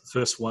that's the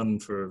first one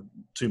for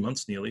 2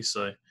 months nearly.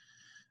 So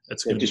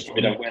that's going to be fun.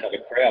 We don't have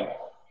a crowd.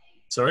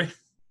 Sorry.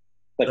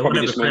 They won't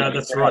have a crowd.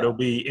 That's right. It'll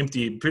be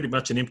empty, pretty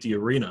much an empty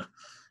arena.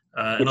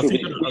 And I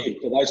think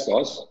for those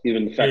guys,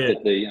 given the fact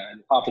that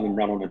half of them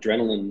run on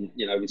adrenaline,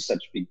 with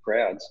such big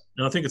crowds.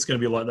 And I think it's going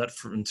to be like that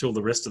until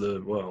the rest of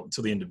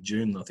until the end of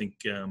June. I think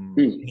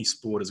any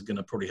sport is going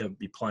to probably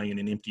be playing in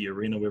an empty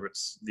arena, whether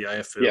it's the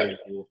AFL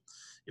or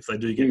if they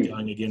do get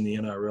going again, the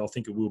NRL. I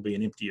think it will be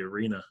an empty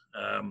arena.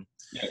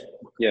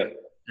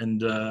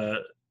 And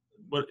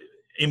what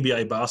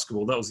NBA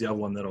basketball, that was the other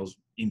one that I was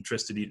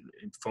interested in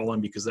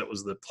following because that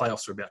was the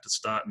playoffs were about to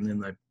start, and then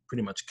they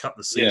pretty much cut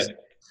the season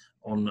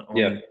on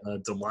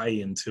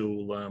delay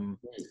until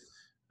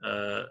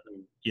I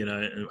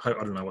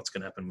don't know what's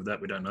going to happen with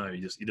that. We don't know.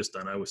 You just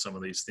don't know with some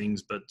of these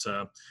things. But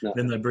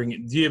then they bring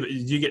it. Do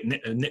you get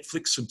a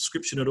Netflix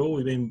subscription at all?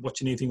 Have you been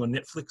watching anything on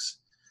Netflix?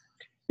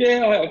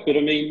 Yeah, I have, but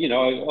I mean,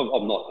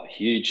 I'm not a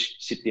huge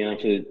sit down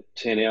for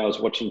 10 hours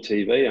watching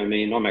TV. I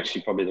mean, I'm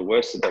actually probably the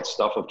worst at that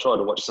stuff. I've tried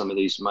to watch some of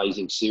these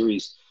amazing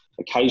series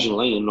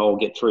occasionally, and I'll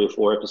get 3 or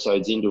 4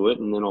 episodes into it,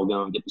 and then I'll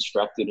go and get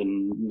distracted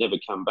and never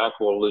come back,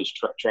 or I'll lose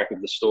track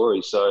of the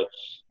story. So,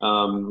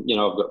 I've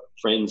got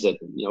friends that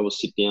will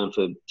sit down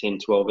for 10,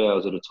 12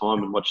 hours at a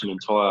time and watch an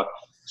entire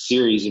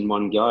series in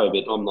one go,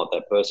 but I'm not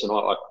that person.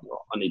 I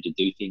need to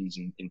do things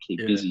and keep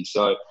busy.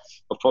 So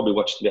I've probably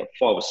watched about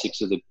 5 or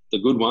 6 of the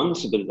good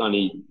ones, but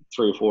only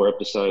 3 or 4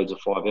 episodes or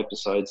 5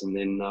 episodes. And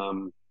then,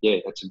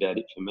 that's about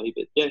it for me.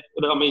 But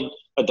I mean,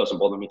 that doesn't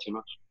bother me too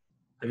much.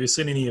 Have you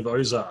seen any of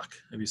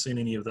Ozark? Have you seen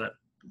any of that?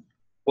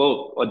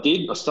 Well, I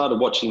did. I started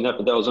watching that,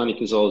 but that was only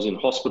because I was in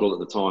hospital at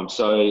the time.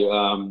 So,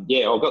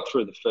 I got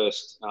through the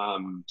first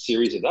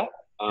series of that.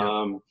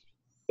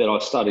 But I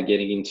started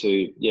getting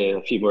into,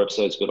 a few more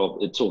episodes, but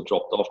it's all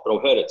dropped off. But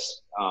I've heard it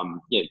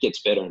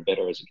gets better and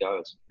better as it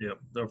goes. Yeah,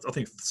 I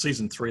think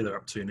season 3 they're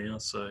up to now.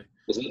 So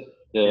is it?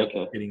 Yeah,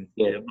 okay. I think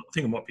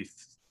it might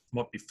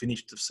be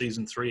finished of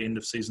season 3, end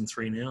of season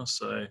 3 now.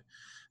 So,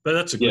 but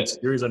that's a good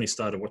series. I only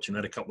started watching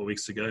that a couple of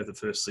weeks ago. The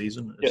first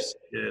season.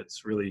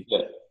 It's really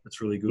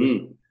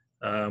good.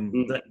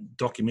 That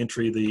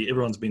documentary,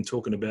 everyone's been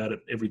talking about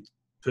it. Every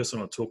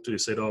person I talked to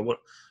said, "Oh, what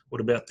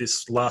about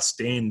this Last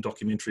Stand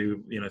documentary?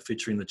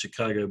 Featuring the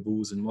Chicago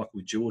Bulls and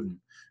Michael Jordan."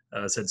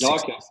 It's had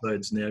 6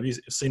 episodes now. Have you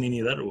seen any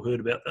of that or heard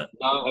about that?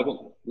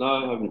 No,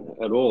 I haven't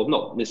at all. I've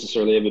not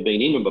necessarily ever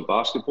been into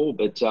basketball,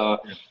 but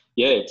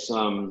it's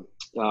no,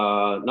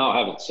 I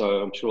haven't.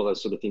 So I'm sure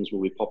those sort of things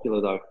will be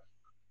popular though.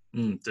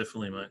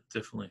 Definitely, mate.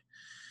 Definitely.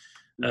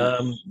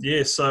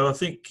 So I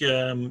think,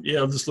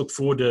 I'll just look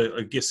forward to,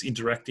 I guess,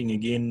 interacting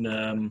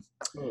again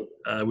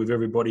with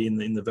everybody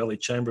in the Valley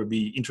Chamber. It'd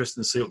be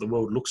interesting to see what the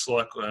world looks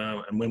like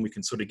and when we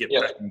can sort of get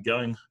back and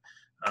going.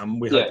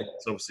 We hope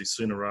it's obviously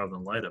sooner rather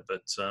than later,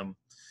 but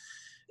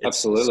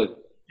absolutely.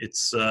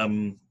 It's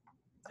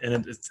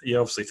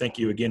obviously thank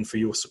you again for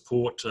your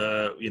support.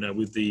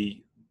 With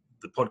the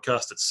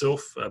podcast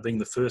itself being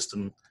the first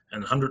and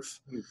 100th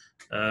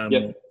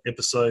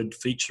episode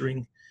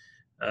featuring.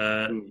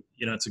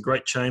 It's a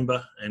great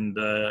chamber, and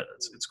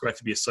it's great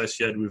to be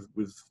associated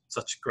with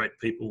such great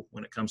people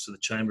when it comes to the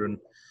chamber. And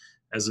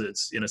as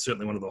it's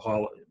certainly one of the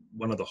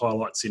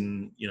highlights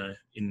in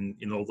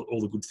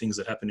all the good things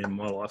that happen in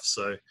my life.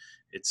 So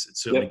it's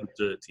certainly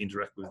good to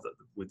interact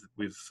with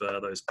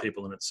those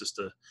people, and it's just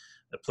a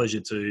pleasure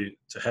to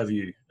have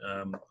you,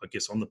 I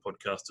guess, on the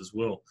podcast as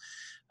well.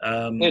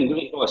 And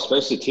I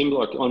suppose, Tim,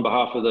 like on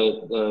behalf of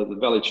the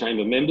Valley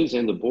Chamber members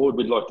and the board,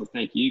 we'd like to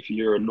thank you for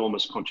your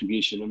enormous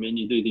contribution. I mean,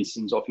 you do these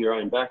things off your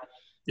own back,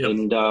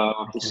 and I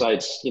have to say,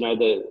 it's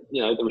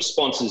the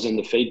responses and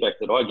the feedback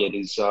that I get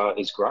is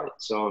great.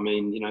 So I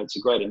mean, it's a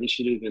great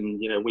initiative, and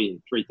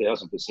we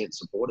 3,000%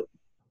 support it.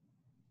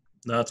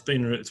 No, it's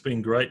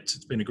been great.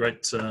 It's been a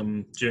great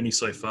journey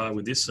so far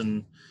with this,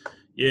 and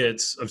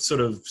I've sort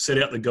of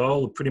set out the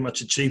goal, pretty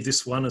much achieved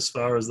this one as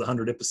far as the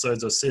 100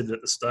 episodes. I said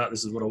at the start,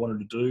 this is what I wanted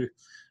to do.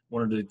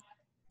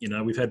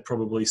 We've had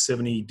probably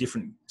 70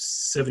 different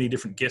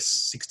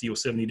guests, 60 or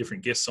 70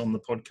 different guests on the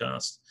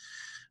podcast.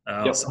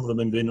 Some of them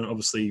have been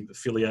obviously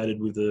affiliated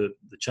with the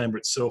chamber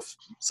itself,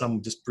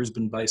 some just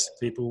Brisbane-based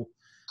people.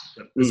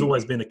 There's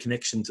always been a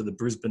connection to the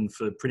Brisbane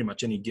for pretty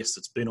much any guest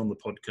that's been on the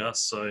podcast.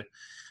 So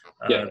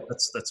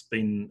that's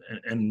been,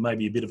 and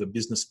maybe a bit of a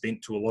business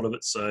bent to a lot of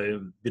it. So a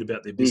bit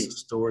about their business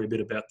story, a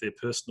bit about their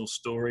personal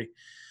story.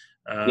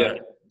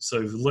 So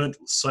we've learned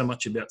so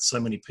much about so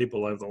many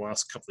people over the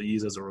last couple of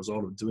years as a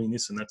result of doing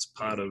this, and that's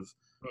part of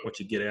what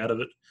you get out of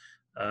it.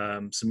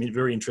 Some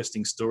very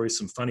interesting stories,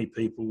 some funny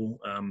people,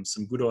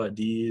 some good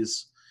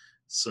ideas,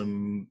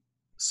 some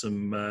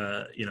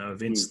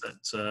events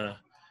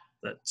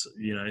that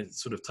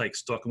sort of take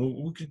stock, and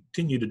we'll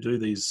continue to do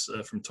these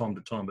from time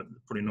to time, but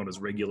probably not as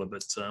regular.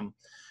 But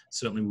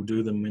certainly we'll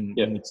do them when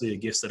we see a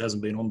guest that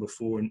hasn't been on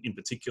before, and in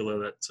particular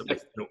that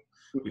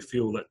we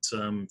feel that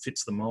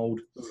fits the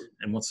mould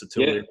and wants to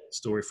tell their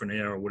story for an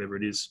hour or whatever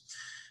it is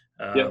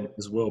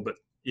as well. But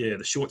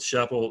the short,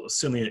 sharp. I'll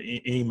send me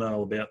an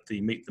email about the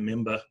Meet the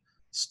Member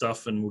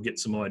stuff, and we'll get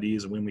some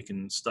ideas of when we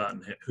can start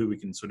and who we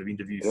can sort of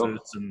interview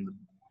first, and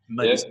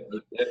maybe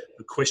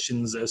the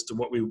questions as to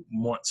what we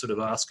might sort of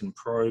ask and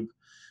probe.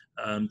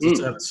 Just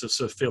to have it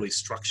sort of fairly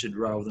structured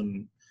rather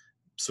than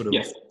sort of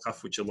off the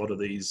cuff, which a lot of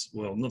these,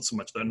 well, not so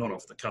much, though, not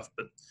off the cuff,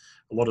 but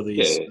a lot of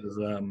these sort of,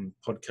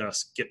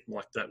 podcasts get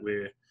like that,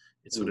 where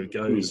it sort of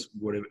goes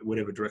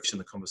whatever direction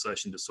the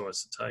conversation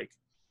decides to take.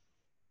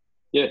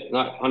 Yeah,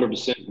 no,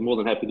 100%. More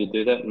than happy to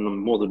do that, and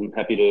I'm more than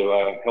happy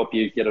to help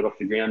you get it off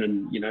the ground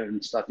and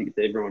and start to get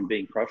everyone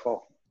being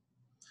profiled.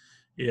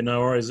 Yeah, no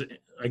worries.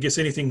 I guess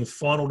anything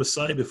final to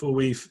say before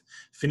we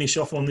finish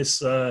off on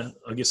this, I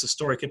guess,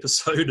 historic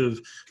episode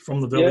of From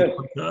the Valley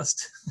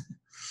podcast?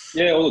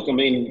 Well, look, I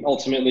mean,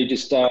 ultimately,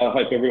 just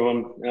hope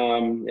everyone,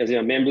 as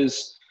our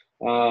members,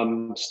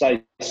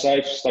 stay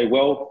safe, stay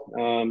well.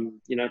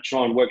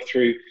 Try and work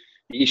through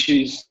the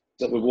issues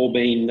that we've all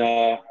been,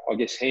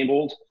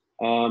 handballed.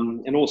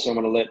 And also, I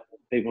want to let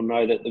people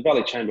know that the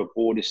Valley Chamber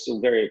Board is still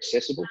very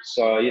accessible.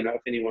 So,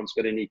 if anyone's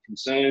got any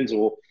concerns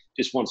or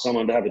just want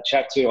someone to have a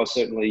chat to, I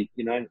certainly,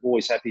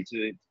 always happy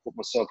to put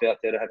myself out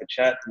there to have a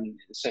chat. And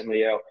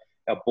certainly our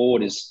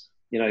board is,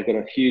 got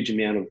a huge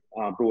amount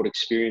of broad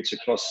experience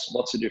across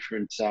lots of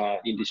different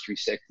industry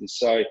sectors.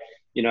 So,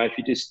 if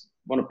you just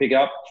want to pick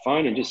up the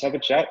phone and just have a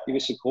chat, give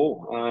us a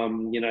call.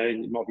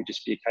 It might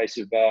just be a case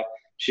of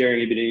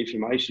sharing a bit of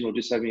information or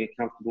just having a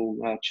comfortable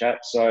chat.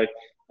 So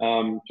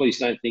please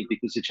don't think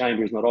because the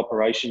chamber is not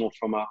operational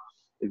from a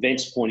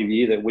events point of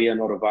view that we are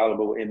not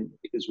available, and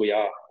because we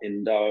are,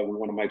 and we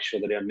want to make sure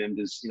that our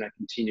members,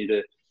 continue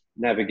to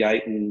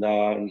navigate and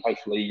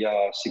hopefully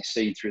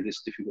succeed through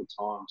this difficult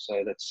time.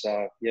 So that's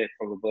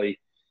probably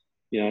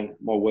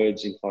my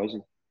words in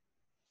closing.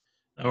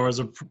 I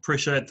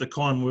appreciate the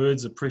kind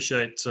words,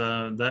 appreciate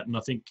that, and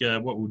I think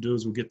what we'll do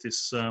is we'll get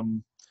this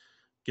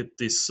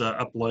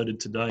uploaded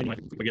today.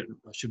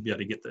 I should be able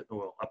to get that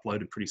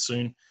uploaded pretty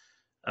soon.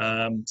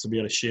 To be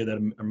able to share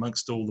that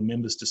amongst all the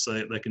members, to say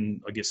that they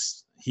can, I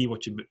guess, hear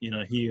what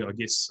hear, I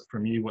guess,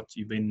 from you what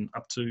you've been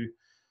up to,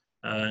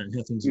 and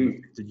how things have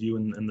affected you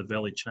in the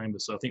Valley Chamber.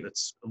 So I think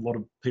that's a lot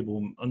of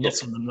people. I'm not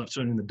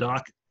showing in the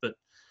dark, but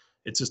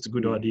it's just a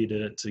good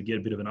idea to get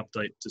a bit of an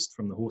update just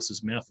from the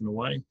horse's mouth in a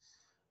way.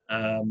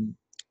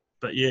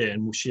 But yeah,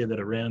 and we'll share that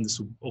around. This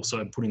will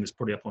also putting this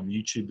probably up on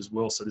YouTube as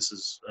well. So this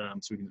is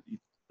so we can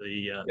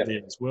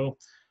there as well.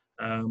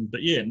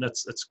 But yeah, and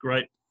that's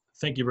great.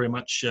 Thank you very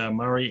much,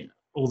 Murray.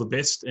 All the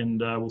best, and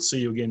we'll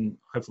see you again,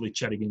 hopefully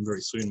chat again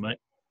very soon, mate,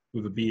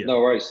 with a beer. No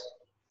worries.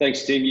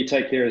 Thanks, Tim. You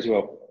take care as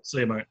well.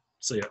 See you, mate.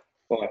 See ya.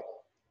 Bye.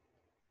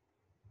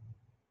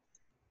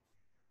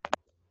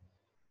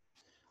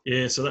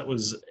 Yeah, so that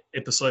was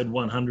episode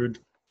 100,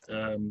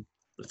 the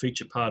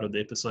feature part of the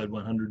episode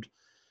 100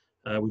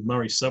 with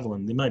Murray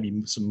Sutherland. There may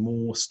be some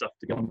more stuff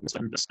to go on. That's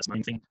the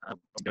main thing.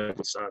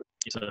 It's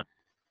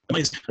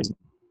amazing.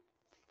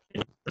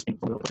 That's been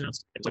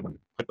episode 100.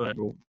 Hope that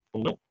all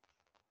well.